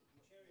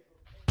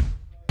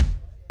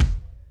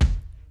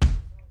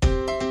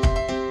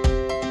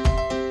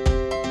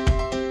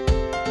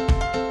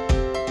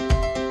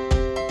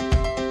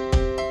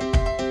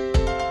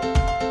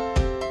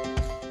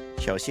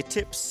us your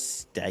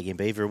tips. Daggy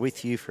Beaver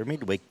with you for a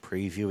midweek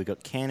preview. We've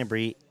got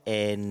Canterbury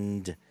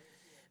and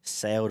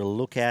Sale to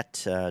look at.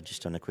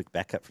 Just on a quick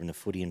backup from the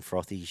Footy and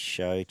Frothy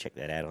show. Check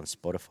that out on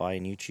Spotify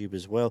and YouTube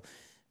as well.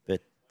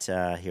 But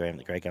here I am at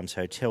the Grey Gums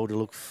Hotel to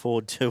look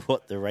forward to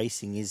what the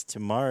racing is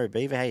tomorrow.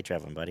 Beaver, how you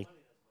travelling, buddy?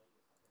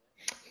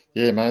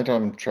 Yeah, mate,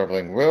 I'm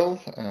travelling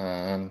well.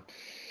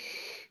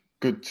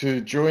 Good to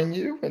join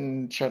you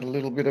and chat a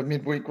little bit of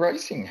midweek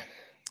racing.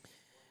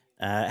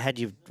 What did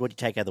you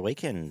take out of the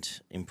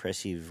weekend?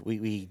 Impressive.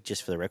 We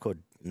just for the record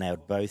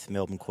nailed both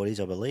Melbourne quarters,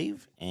 I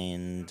believe,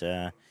 and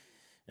a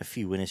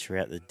few winners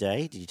throughout the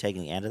day. Did you take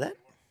anything out of that?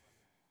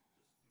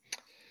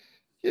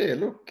 Yeah,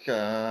 look,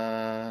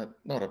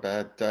 not a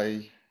bad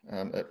day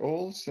at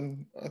all.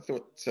 I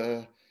thought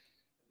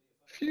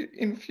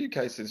in a few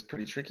cases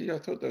pretty tricky. I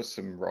thought there were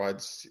some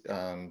rides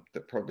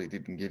that probably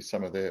didn't give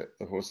some of the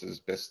horses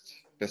best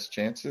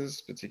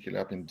chances,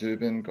 particularly up in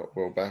Durban. Got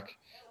well back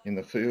in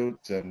the field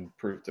and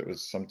proved it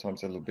was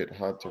sometimes a little bit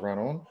hard to run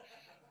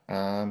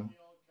on.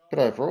 But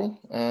overall,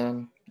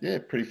 yeah,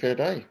 pretty fair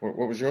day.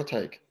 What was your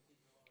take?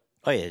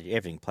 Oh yeah,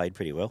 everything played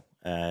pretty well.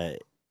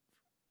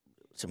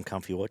 Some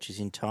comfy watches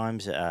in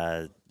times.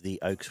 The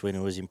Oaks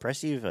winner was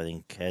impressive. I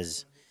think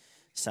has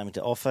something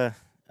to offer.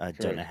 I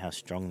don't know how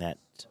strong that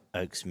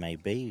Oaks may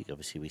be.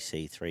 Obviously, we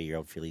see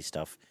 3-year-old filly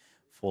stuff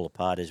fall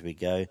apart as we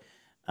go.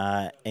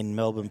 And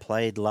Melbourne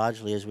played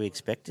largely as we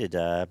expected.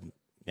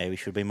 Maybe we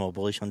should be more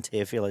bullish on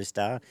Teofilo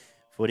Star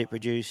for what it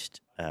produced.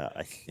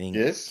 I think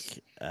Yes.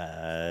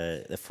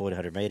 The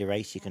 1400-metre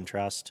race you can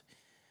trust.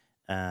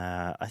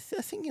 I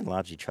think you can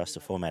largely trust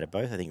the format of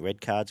both. I think Red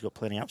Card's got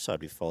plenty of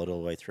upside. We've followed all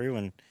the way through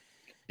and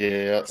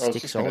yeah, I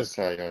was just going to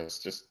solid. say, I was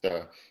just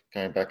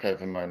going back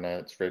over my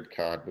notes. Red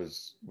Card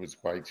was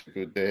way too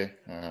good there.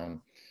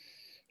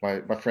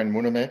 My friend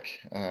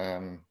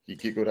Munamek, he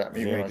giggled at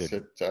me Very when good. I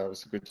said it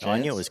was a good chance. I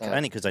knew it was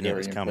only because I knew it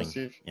was coming.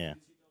 Impressive. Yeah.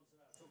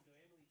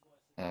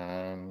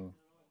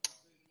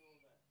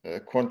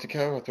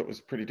 Quantico, I thought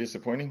was pretty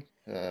disappointing.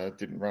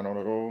 Didn't run on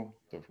at all.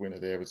 The winner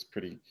there was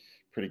pretty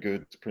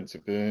good. Prince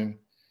of Boom.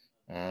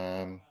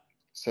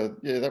 So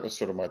yeah, that was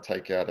sort of my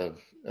take out of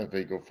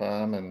Eagle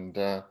Farm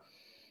and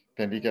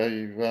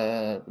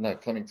Bendigo. No,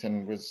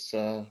 Flemington was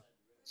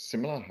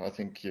similar. I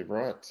think you're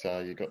right.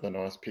 You got the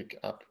nice pick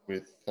up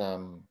with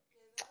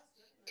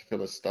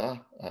Tefilla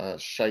Star.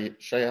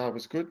 Shayar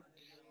was good.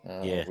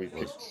 Yeah, We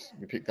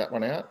picked that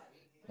one out.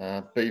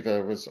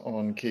 Beaver was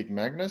on King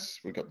Magnus.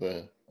 I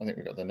think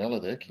we got the Nella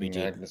there. King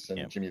Magnus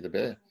and Jimmy the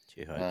Bear.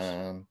 Two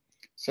hopes.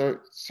 So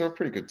a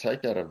pretty good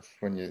take out of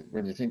when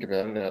you think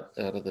about it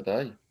out of the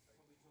day.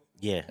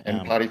 Yeah,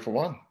 and Party for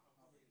One.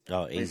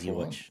 Oh, easy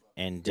watch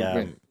and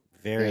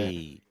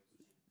very.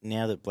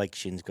 Now that Blake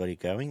Shin's got it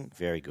going,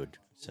 very good.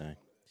 So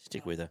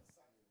stick with her.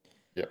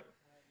 Yep.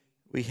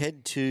 We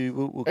head to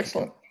we'll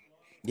excellent.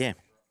 Yeah,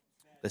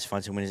 let's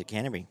find some winners at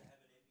Canterbury,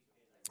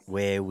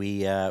 where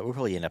we'll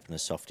probably end up on a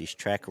softish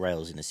track.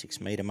 Rails in the 6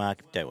 metre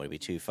mark. Don't want to be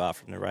too far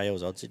from the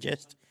rails, I'd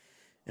suggest.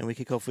 And we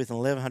kick off with an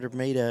 1100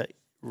 metre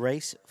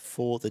race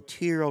for the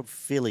 2-year-old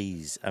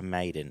fillies, a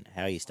maiden.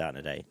 How are you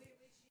starting today?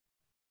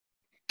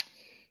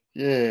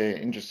 Yeah,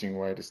 interesting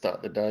way to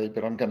start the day,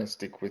 but I'm going to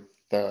stick with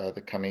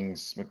the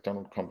Cummings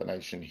McDonald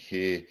combination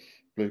here.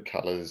 Blue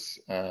colours.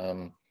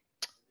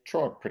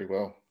 Tried pretty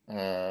well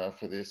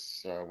for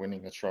this,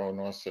 winning a trial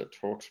nice at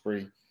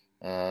Hawkesbury.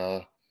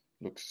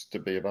 Looks to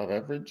be above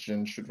average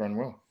and should run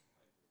well.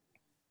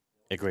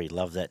 Agreed.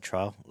 Love that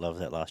trial. Love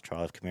that last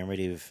trial of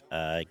commemorative.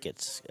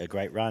 Gets a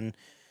great run.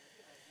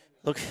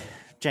 Look,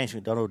 James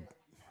McDonald,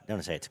 I don't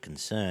want to say it's a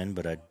concern,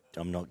 but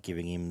I'm not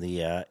giving him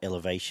the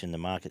elevation the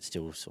market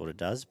still sort of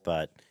does,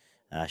 but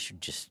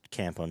should just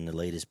camp on the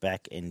leader's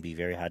back and be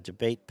very hard to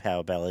beat.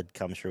 Power Ballad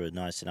comes through a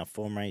nice enough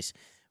form race.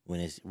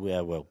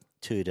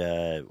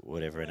 Tuda,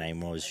 whatever her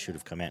name was, should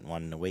have come out and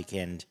won in the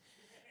weekend.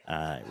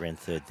 Ran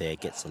third there,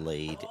 gets the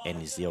lead,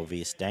 and is the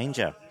obvious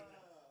danger.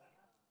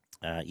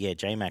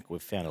 J-Mac,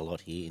 we've found a lot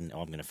here, and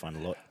I'm going to find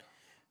a lot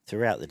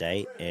throughout the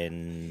day.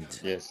 And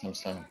yes, I'm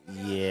saying.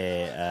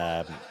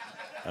 Yeah,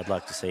 I'd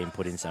like to see him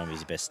put in some of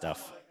his best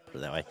stuff, put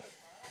it that way.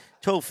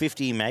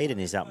 1250 Maiden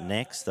is up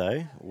next, though,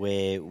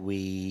 where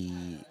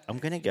I'm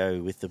going to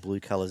go with the blue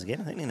colours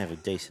again. I think they're going to have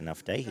a decent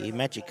enough day here.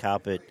 Magic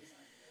Carpet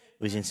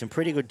was in some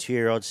pretty good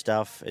 2-year-old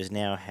stuff, has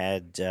now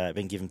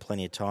been given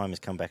plenty of time, has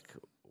come back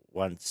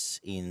once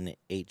in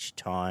each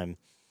time.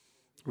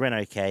 Ran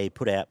okay,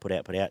 put out,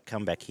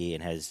 come back here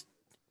and has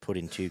put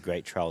in 2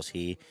 great trials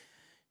here.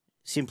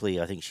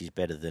 Simply, I think she's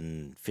better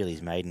than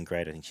Philly's maiden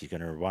grade. I think she's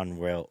going to run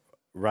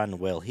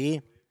well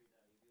here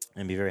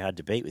and be very hard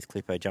to beat with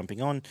Clippo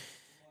jumping on.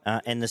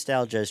 And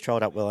Nostalgia has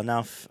trialled up well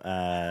enough.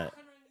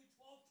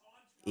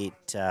 It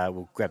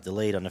will grab the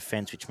lead on the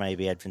fence, which may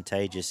be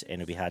advantageous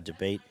and it'll be hard to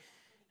beat.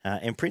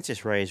 And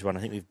Princess Ray is one I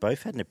think we've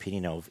both had an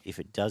opinion of. If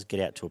it does get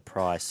out to a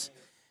price,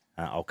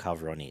 I'll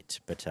cover on it.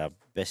 But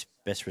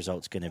best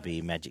result's going to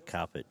be Magic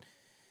Carpet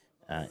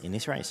in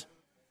this race.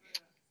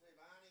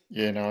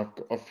 Yeah, no,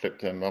 I've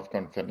flipped them. I've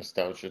gone for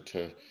Nostalgia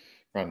to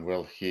run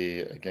well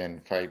here.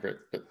 Again, favourite,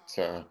 but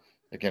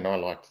again, I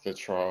liked the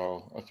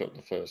trial. I thought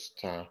the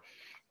first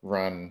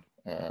run,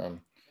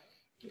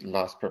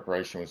 last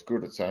preparation was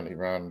good. It's only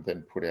run,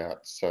 then put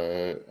out.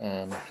 So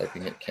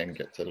hoping it can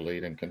get to the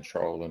lead and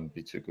control and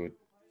be too good.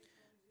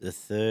 The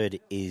third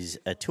is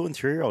a 2 and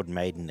 3-year-old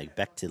maiden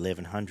back to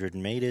 1100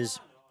 metres.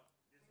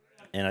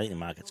 And I think the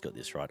market's got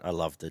this right. I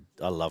love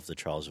the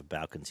trials of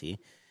Balkans here.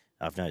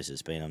 I've noticed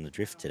it's been on the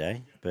drift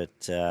today,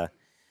 but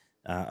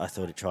I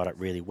thought it tried up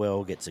really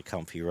well. Gets a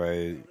comfy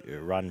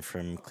run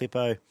from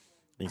Clippo.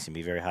 I think it's going to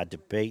be very hard to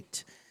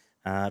beat.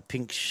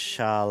 Pink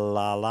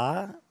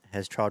Shalala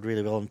has tried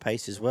really well on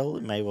pace as well.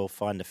 It may well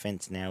find a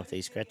fence now with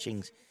these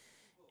scratchings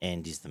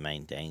and is the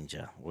main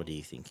danger. What are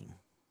you thinking?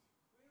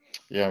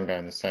 Yeah, I'm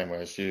going the same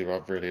way as you.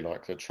 I've really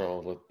liked the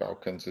trial of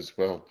Balkans as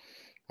well.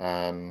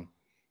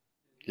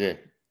 Yeah,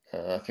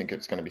 I think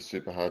it's going to be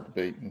super hard to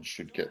beat and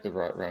should get the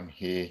right run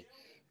here.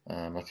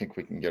 I think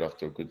we can get off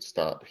to a good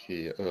start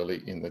here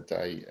early in the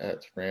day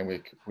at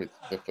Randwick with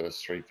the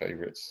first three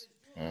favourites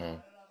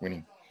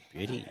winning.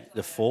 Beauty.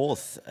 The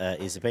fourth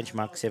is the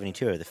benchmark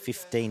 72, the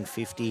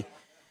 1550.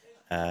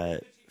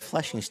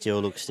 Flashing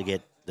Steel looks to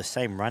get the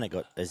same run it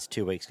got as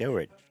 2 weeks ago,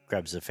 where it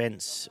grabs the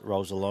fence,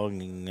 rolls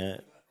along,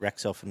 and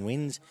racks off and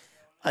wins.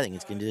 I think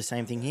it's going to do the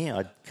same thing here.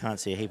 I can't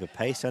see a heap of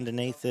pace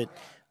underneath it.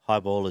 High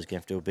ball is going to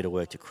have to do a bit of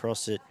work to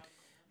cross it.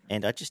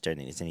 And I just don't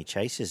think there's any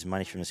chases.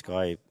 Money from the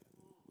Sky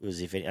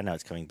was, if I know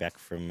it's coming back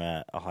from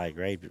a higher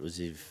grade, but it was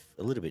a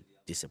little bit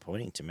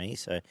disappointing to me.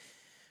 So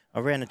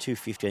around a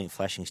 250, I think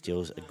Flashing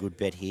Steel's a good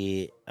bet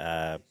here.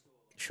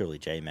 Surely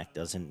J-Mac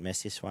doesn't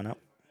mess this one up.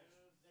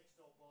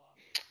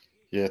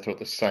 Yeah, I thought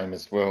the same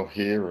as well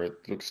here.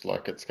 It looks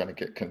like it's going to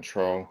get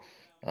control.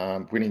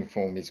 Winning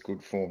form is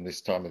good form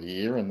this time of the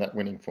year, and that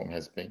winning form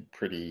has been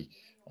pretty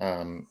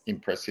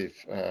impressive,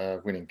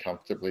 winning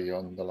comfortably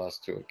on the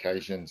last two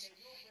occasions.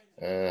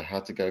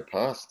 Hard to go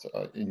past.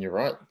 And you're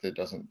right, there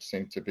doesn't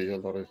seem to be a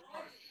lot of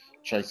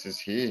chases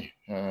here.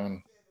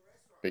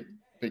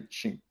 Beat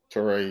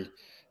Chintori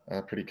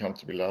pretty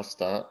comfortably last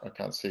start. I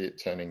can't see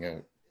it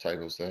turning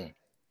tables there.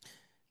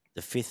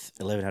 The fifth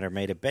 1100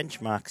 metre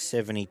benchmark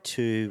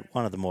 72,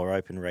 one of the more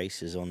open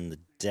races on the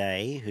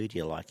day. Who do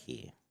you like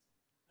here?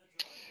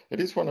 It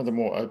is one of the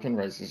more open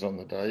races on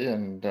the day,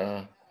 and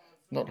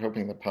not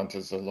helping the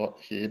punters a lot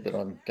here, but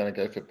I'm going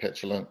to go for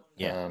Petulant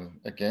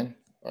again.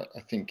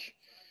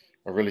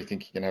 I really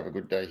think you can have a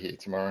good day here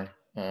tomorrow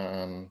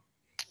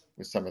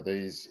with some of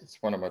these.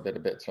 It's one of my better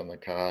bets on the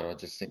card. I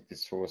just think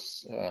this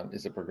horse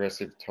is a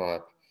progressive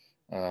type.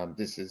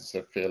 This is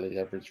a fairly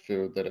average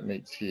field that it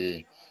meets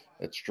here.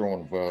 It's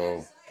drawn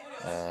well,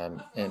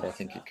 and I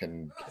think it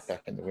can get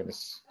back in the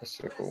winner's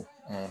circle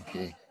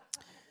here.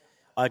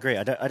 I agree.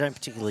 I don't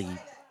particularly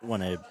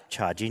want to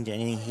charge into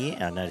anything here.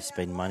 I know there's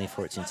been money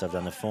for it since I've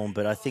done the form,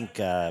 but I think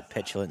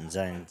Petulant and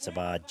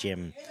Zanzibar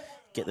Gem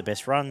get the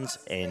best runs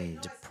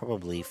and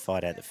probably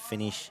fight out the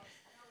finish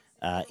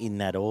in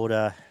that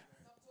order.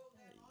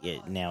 Yeah,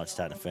 now it's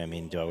starting to firm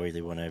in. Do I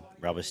really want to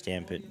rubber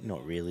stamp it?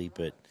 Not really,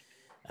 but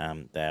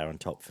they are on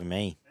top for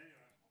me.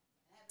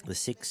 The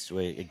sixth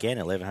were, again,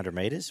 1,100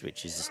 metres,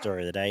 which is the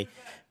story of the day.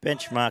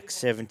 Benchmark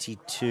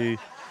 72,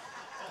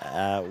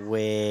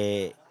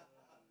 where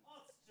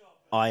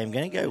I am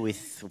going to go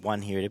with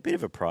one here at a bit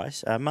of a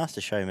price. Master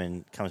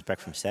Showman comes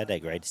back from Saturday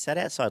grade. Sat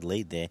outside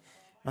lead there.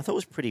 I thought it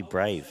was pretty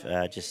brave.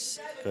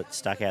 Just got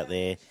stuck out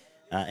there.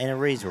 In a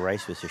reasonable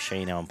race with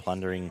Yoshino and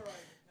Plundering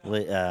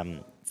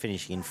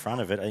finishing in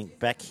front of it. I think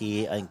back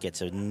here, I think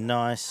gets a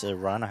nice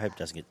run. I hope it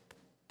doesn't get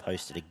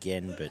posted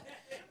again, but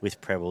with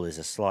Preble, there's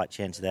a slight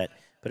chance of that.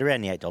 But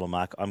around the $8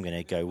 mark, I'm going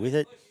to go with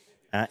it.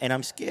 And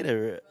I'm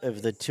scared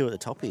of the two at the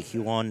top here,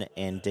 Huon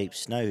and Deep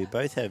Snow, who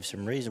both have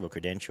some reasonable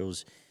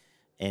credentials.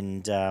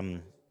 And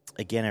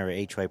again, are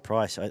each way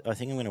price. I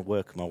think I'm going to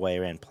work my way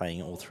around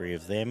playing all three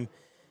of them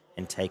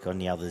and take on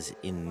the others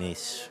in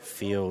this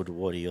field.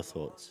 What are your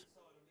thoughts?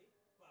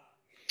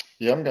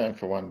 Yeah, I'm going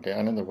for one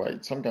down in the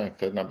weights. I'm going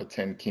for number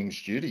 10,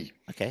 King's Duty.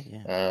 Okay,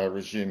 yeah.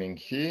 Resuming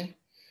here.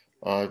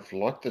 I've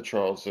liked the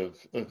trials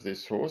of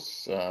this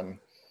horse,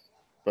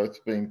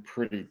 both being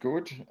pretty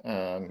good,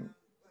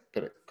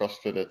 but at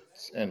Gosford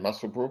and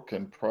Muswellbrook,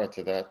 and prior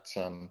to that,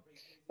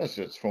 most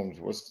of its forms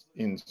was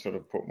in sort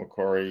of Port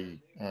Macquarie,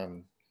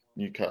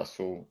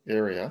 Newcastle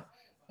area.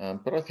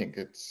 But I think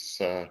it's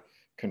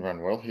can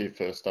run well here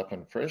first up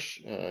and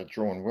fresh,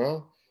 drawn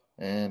well,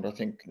 and I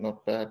think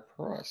not bad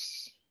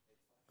price.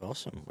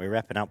 Awesome. We're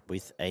wrapping up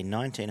with a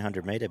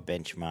 1,900 metre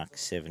benchmark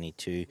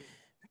 72.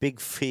 Big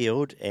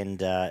field,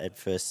 and at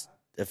first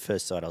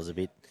sight I was a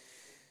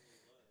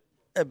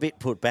bit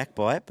put back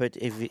by it, but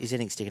is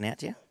anything sticking out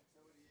to you?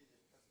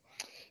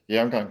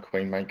 Yeah, I'm going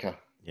Queenmaker.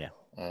 Yeah.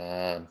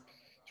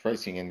 It's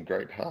racing in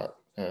great heart.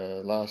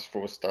 Last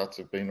four starts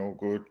have been all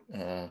good.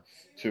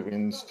 2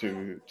 wins,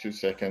 2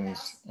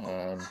 seconds.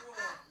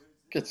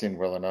 Gets in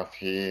well enough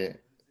here.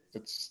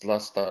 Its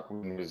last start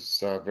win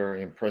was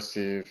very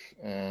impressive,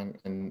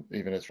 and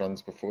even its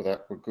runs before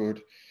that were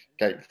good.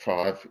 Gate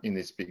 5 in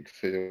this big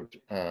field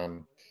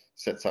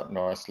sets up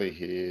nicely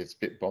here. It's a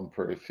bit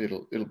bomb-proof.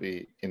 It'll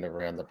be in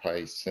around the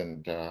pace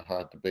and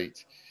hard to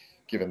beat.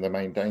 given the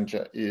main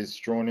danger is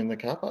drawn in the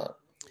car park.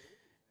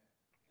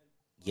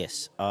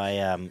 Yes,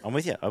 I'm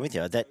with you. I'm with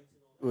you. It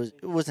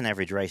was an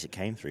average race it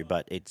came through,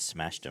 but it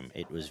smashed him.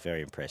 It was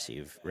very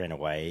impressive. Ran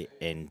away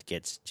and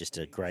gets just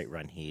a great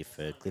run here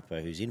for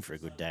Clippo, who's in for a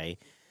good day,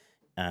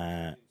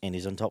 and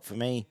is on top for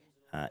me.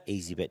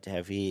 Easy bet to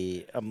have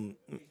here.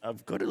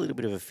 I've got a little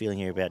bit of a feeling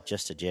here about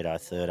Just a Jedi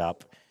third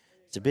up.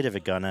 It's a bit of a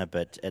gunner,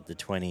 but at the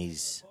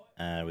 20s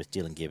with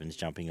Dylan Gibbons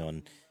jumping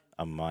on,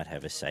 I might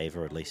have a save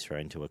or at least throw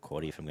into a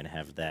quaddy if I'm going to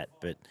have that.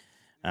 But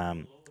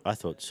I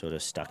thought sort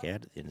of stuck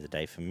out at the end of the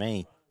day for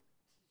me.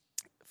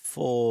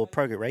 For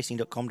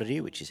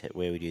progretracing.com.au, which is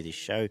where we do this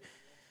show,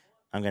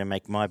 I'm going to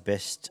make my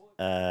best.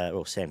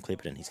 Sam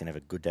Clipperton, he's going to have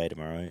a good day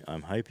tomorrow,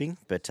 I'm hoping.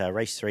 But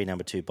race 3,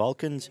 number 2,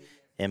 Balkans,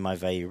 and my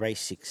value,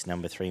 race 6,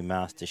 number 3,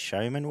 Master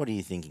Showman. What are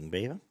you thinking,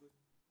 Beaver?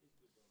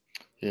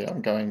 Yeah,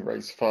 I'm going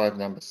race 5,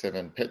 number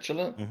 7,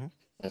 Petulant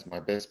as my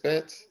best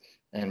bet.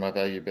 And my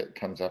value bet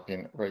comes up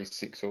in race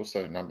 6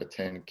 also, number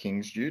 10,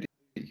 King's Duty.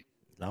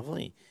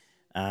 Lovely.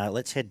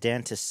 Let's head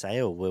down to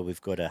Sale, where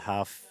we've got a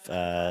half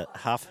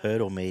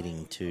hurdle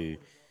meeting to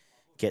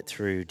get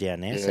through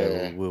down there. Yeah.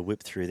 So we'll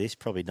whip through this,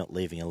 probably not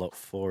leaving a lot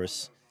for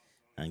us,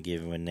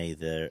 given we're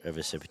neither of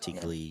us are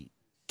particularly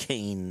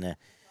keen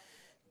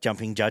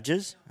jumping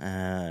judges.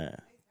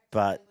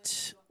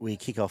 But we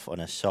kick off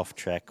on a soft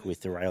track with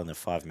the rail on the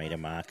 5 metre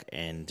mark,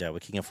 and we're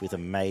kicking off with a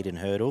maiden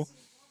hurdle.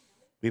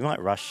 We might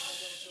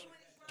rush.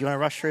 Do you want to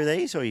rush through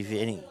these, or have you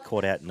any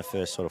caught out in the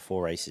first sort of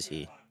 4 races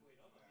here?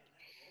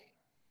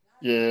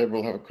 Yeah,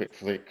 we'll have a quick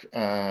flick.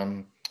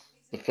 The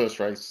first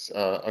race,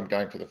 I'm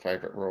going for the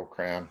favourite Royal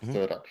Crown.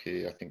 Third up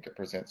here, I think it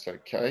presents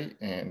okay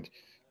and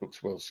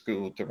looks well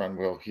schooled to run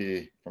well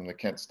here from the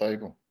Kent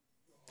stable.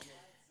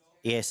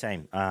 Yeah,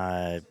 same.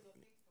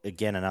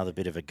 Again, another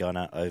bit of a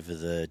gunner over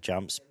the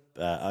jumps,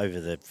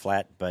 over the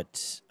flat,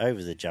 but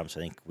over the jumps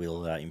I think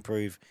we'll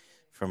improve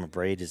from a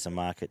breed, as the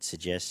market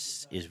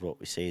suggests, is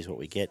what we see, is what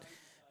we get.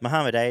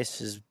 Muhammad Ace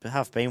has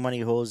half been one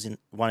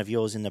of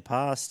yours in the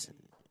past.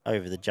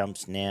 Over the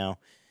jumps now.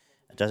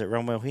 Does it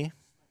run well here?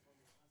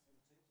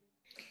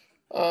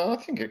 I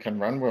think it can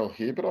run well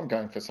here, but I'm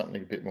going for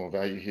something a bit more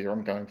value here.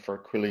 I'm going for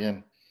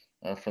Aquilian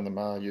from the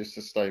Mar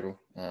Eustace stable,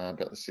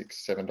 about the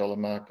 $6-7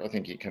 mark. I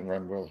think he can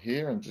run well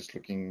here, and just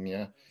looking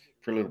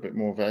for a little bit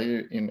more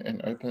value in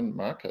an open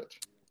market.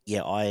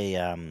 Yeah,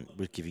 I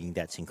was giving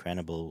that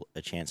Syncredible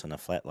a chance on the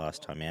flat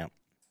last time out.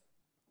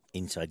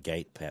 Inside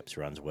gate perhaps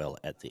runs well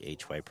at the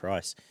each way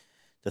price.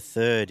 The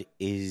third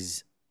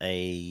is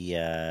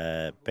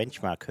a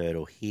benchmark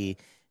hurdle here,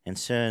 and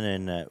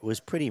Cernan was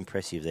pretty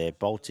impressive there.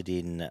 Bolted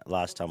in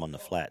last time on the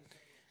flat,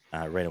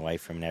 ran away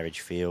from an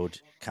average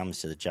field, comes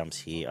to the jumps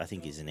here. I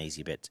think is an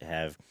easy bet to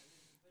have.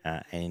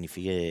 And if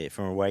you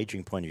from a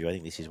wagering point of view, I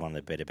think this is one of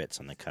the better bets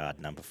on the card,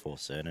 number 4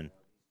 Cernan.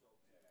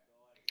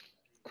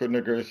 Couldn't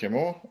agree with you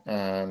more.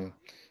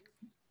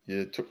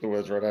 You took the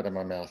words right out of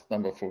my mouth.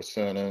 Number 4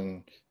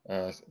 Cernan,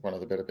 one of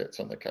the better bets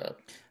on the card.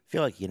 I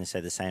feel like you're going to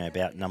say the same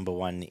about number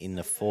 1 in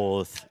the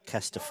 4th,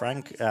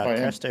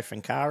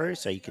 Castelfrancaru,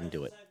 so you can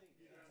do it.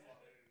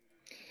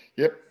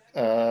 Yep,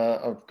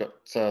 I've got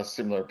a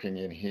similar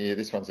opinion here.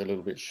 This one's a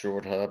little bit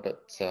shorter,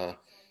 but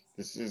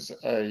this is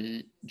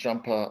a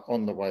jumper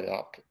on the way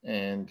up,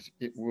 and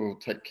it will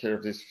take care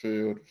of this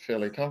field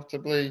fairly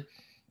comfortably.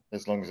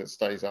 As long as it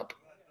stays up,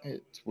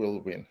 it will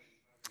win.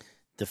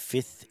 The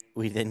 5th,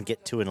 we then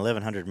get to an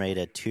 1,100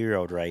 metre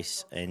 2-year-old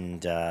race,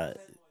 and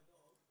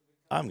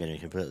I'm going to be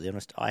completely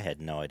honest, I had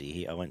no idea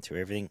here. I went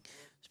through everything,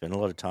 spent a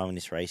lot of time in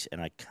this race,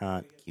 and I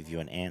can't give you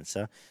an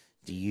answer.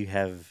 Do you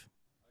have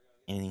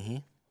anything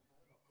here?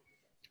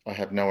 I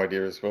have no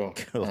idea as well.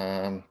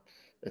 Cool.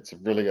 It's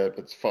really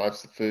open. It's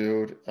 5's the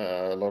field.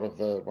 A lot of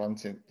the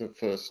ones in the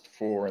first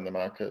 4 in the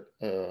market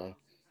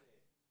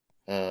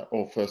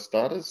all first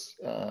starters.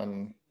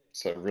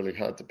 So really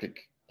hard to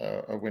pick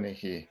a winner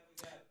here.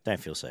 Don't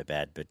feel so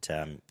bad, but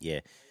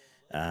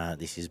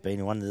this has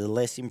been one of the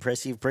less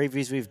impressive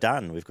previews we've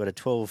done. We've got a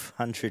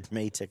 1,200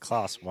 metre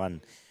Class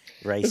 1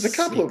 race. There's a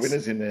couple of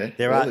winners in there.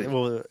 There really are.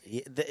 Well,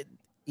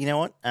 you know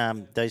what?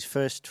 Those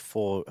first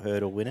 4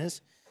 hurdle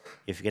winners,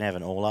 if you're going to have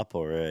an all-up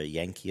or a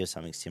Yankee or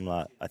something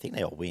similar, I think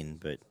they all win,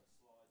 but,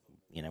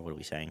 what are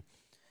we saying?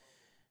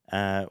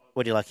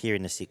 What do you like here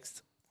in the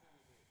 6th?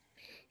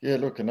 Yeah,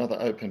 look, another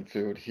open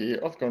field here.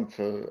 I've gone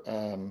for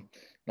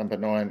number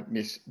 9,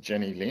 Miss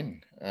Jenny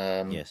Lynn.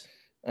 Yes.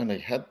 Only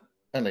had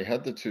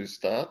the 2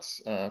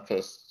 starts.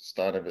 First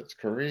start of its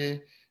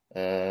career.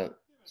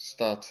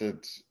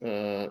 Started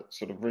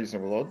sort of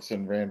reasonable odds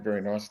and ran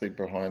very nicely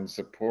behind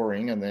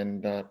Zaporing, and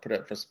then put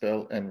out for a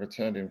spell and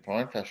returned in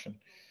fine fashion,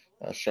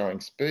 showing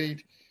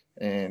speed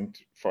and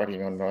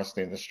fighting on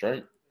nicely in the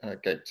straight.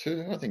 Gate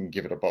 2, I think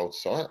give it a bold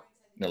sight.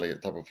 Nearly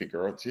at double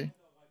figure odds here.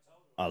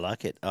 I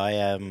like it.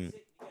 I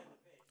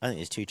think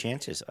there's 2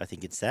 chances. I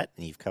think it's that,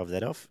 and you've covered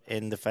that off.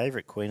 And the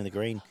favourite, Queen of the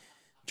Green,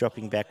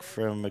 dropping back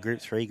from a Group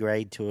 3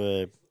 grade to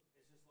a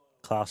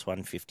Class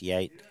 1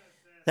 58.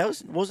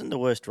 That wasn't the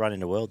worst run in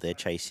the world there,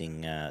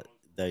 chasing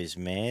those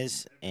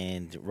mares,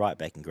 and right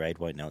back in grade,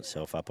 won't know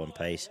itself up on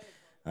pace.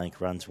 I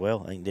think runs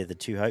well. I think they're the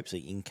two hopes that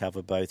you can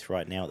cover both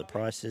right now at the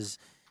prices,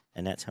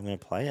 and that's how I'm going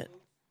to play it.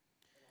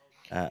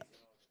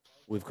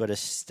 We've got a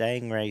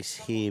staying race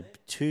here,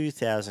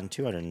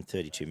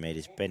 2,232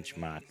 metres,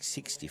 benchmark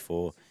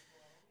 64.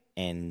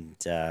 And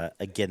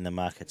again, the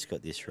market's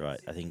got this right.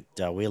 I think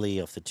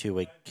Darwilly off the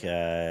 2-week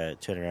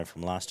turnaround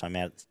from last time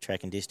out at the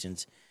track and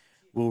distance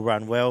will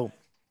run well.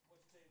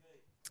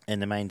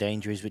 And the main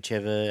danger is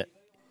whichever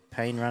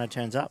Payne runner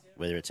turns up,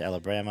 whether it's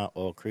Alabama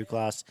or crew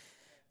class.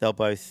 They'll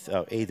both,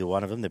 either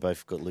one of them, they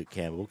both got Luke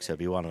Campbell, so it'll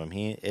be one of them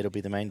here. It'll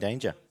be the main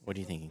danger. What are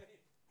you thinking?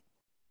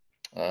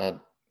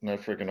 No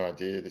friggin'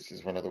 idea. This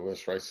is one of the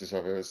worst races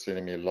I've ever seen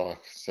in my life,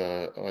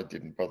 so I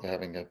didn't bother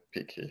having a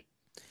pick here.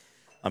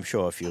 I'm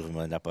sure a few of them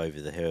will end up over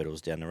the hurdles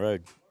down the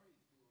road.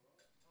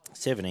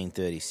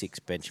 17:36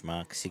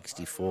 benchmark,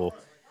 64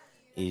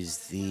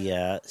 is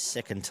the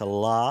second to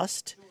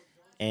last.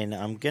 And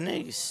I'm going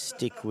to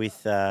stick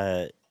with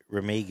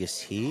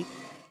Remigas here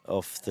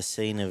off the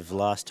scene of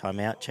last time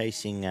out,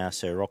 chasing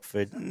Sir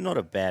Rockford. Not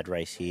a bad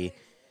race here.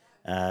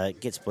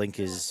 Gets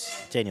blinkers.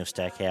 Daniel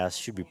Stackhouse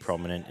should be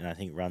prominent and I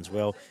think runs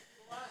well.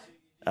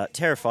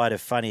 Terrified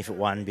of Funny if it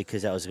won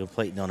because that was a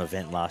complete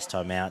non-event last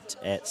time out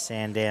at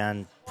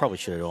Sandown. Probably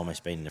should have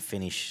almost been in the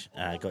finish.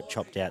 Got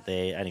chopped out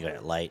there, only got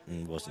out late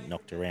and wasn't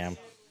knocked around.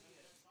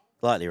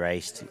 Lightly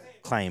raced,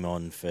 claim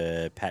on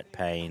for Pat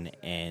Payne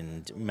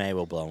and may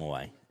well blow them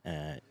away.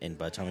 And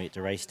by the time we get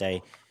to race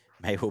day,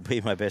 may well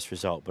be my best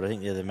result. But I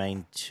think they're the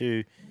main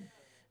two.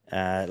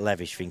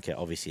 Lavish Thinker,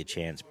 obviously a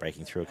chance,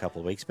 breaking through a couple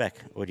of weeks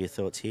back. What are your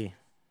thoughts here?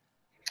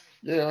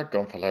 Yeah, I've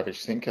gone for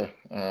Lavish Thinker.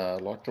 I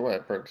like the way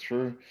it broke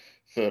through.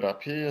 Third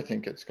up here, I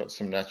think it's got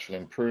some natural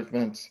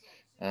improvements.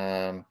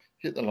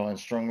 Hit the line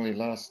strongly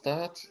last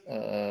start,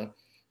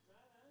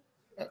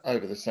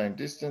 over the same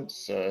distance.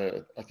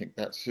 So I think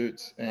that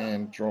suits,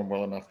 and drawn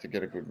well enough to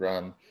get a good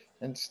run.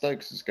 And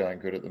Stokes is going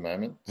good at the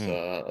moment.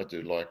 I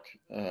do like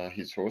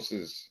his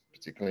horses,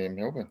 particularly in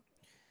Melbourne.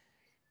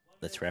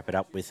 Let's wrap it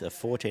up with a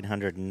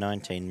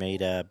 1,419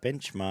 metre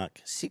benchmark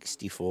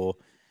 64.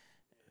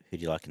 Who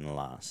do you like in the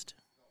last?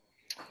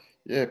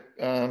 Yeah,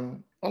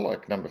 I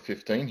like number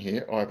 15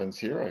 here, Ivan's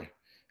Hero.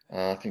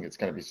 I think it's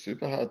going to be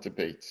super hard to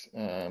beat.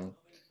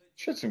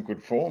 Showed some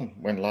good form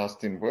when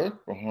last in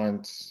work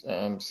behind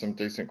some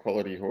decent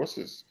quality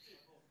horses.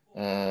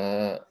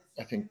 I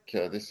think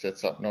this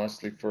sets up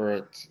nicely for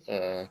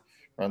it.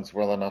 Runs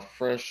well enough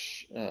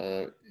fresh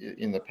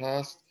in the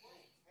past.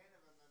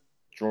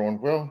 Drawn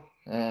well.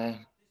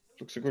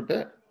 Looks a good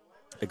bet.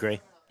 Agree.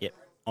 Yep.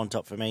 On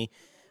top for me.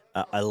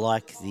 I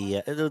like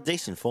the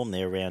decent form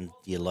there around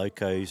your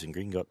Locos and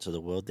Gringotts of the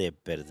world. They're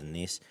better than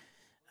this.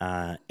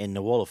 And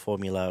the Waller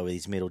formula with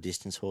his middle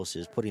distance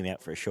horses, put him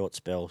out for a short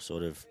spell,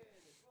 sort of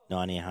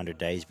 90, 100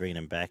 days, bringing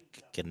them back,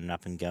 getting them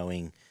up and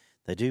going.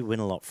 They do win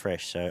a lot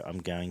fresh, so I'm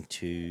going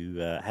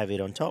to have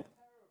it on top.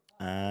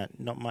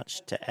 Not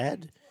much to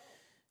add.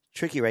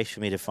 Tricky race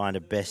for me to find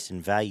a best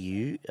in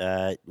value.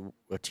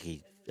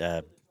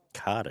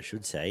 Card, I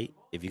should say.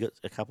 Have you got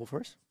a couple for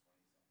us?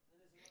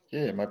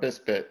 Yeah, my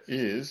best bet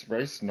is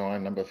race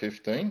 9, number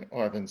 15,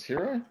 Ivan's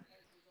Hero.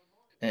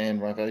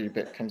 And my value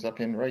bet comes up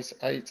in race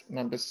 8,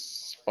 number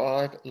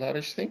 5,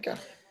 Lavish Thinker.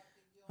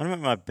 I'm at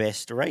my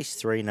best. Race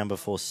 3, number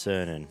 4,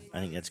 Cernan. I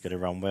think that's going to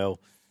run well.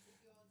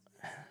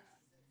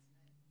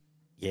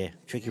 Yeah,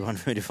 tricky one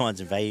for me to find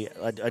some value.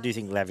 I do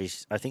think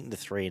Lavish, I think the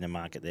 3 in the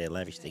market there,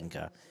 Lavish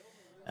Thinker.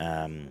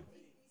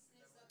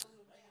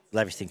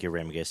 Lavish Thinker,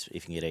 Remigas, if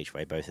you can get each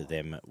way, both of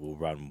them will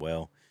run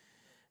well.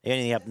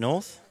 Anything up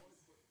north?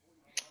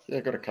 Yeah,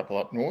 got a couple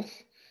up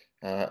north.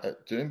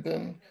 At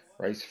Doomben,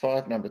 race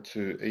 5, number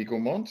 2,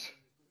 Eaglemont.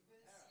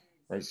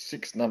 Race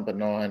 6, number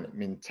 9,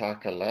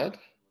 Mintaka Lad.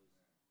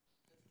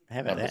 How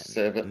about number that?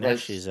 7,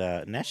 Nash is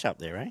Nash up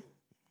there, eh?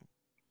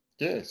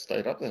 Yeah,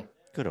 stayed up there.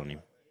 Good on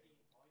him.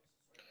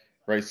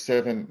 Race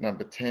 7,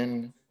 number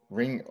 10,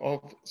 Ring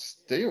of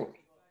Steel.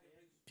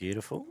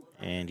 Beautiful.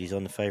 And he's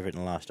on the favourite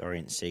in the last,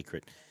 Orient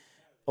Secret.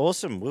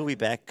 Awesome. We'll be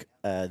back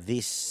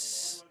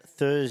this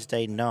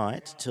Thursday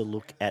night to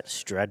look at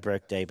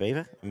Stradbroke Day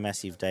Beaver, a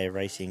massive day of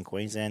racing in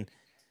Queensland.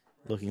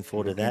 Looking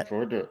forward to that. Looking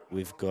forward to it.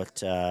 We've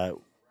got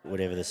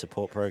whatever the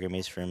support program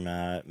is from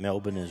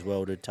Melbourne as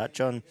well to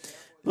touch on.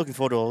 Looking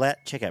forward to all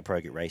that. Check out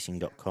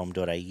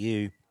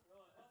progetracing.com.au.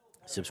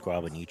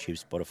 Subscribe on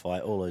YouTube,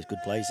 Spotify, all those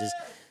good places.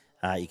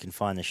 You can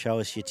find the Show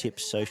Us Your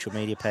Tips social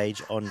media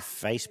page on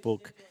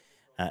Facebook,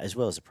 as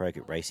well as the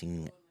Proget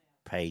Racing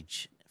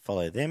page.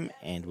 Follow them,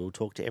 and we'll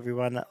talk to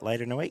everyone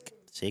later in the week.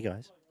 See you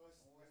guys.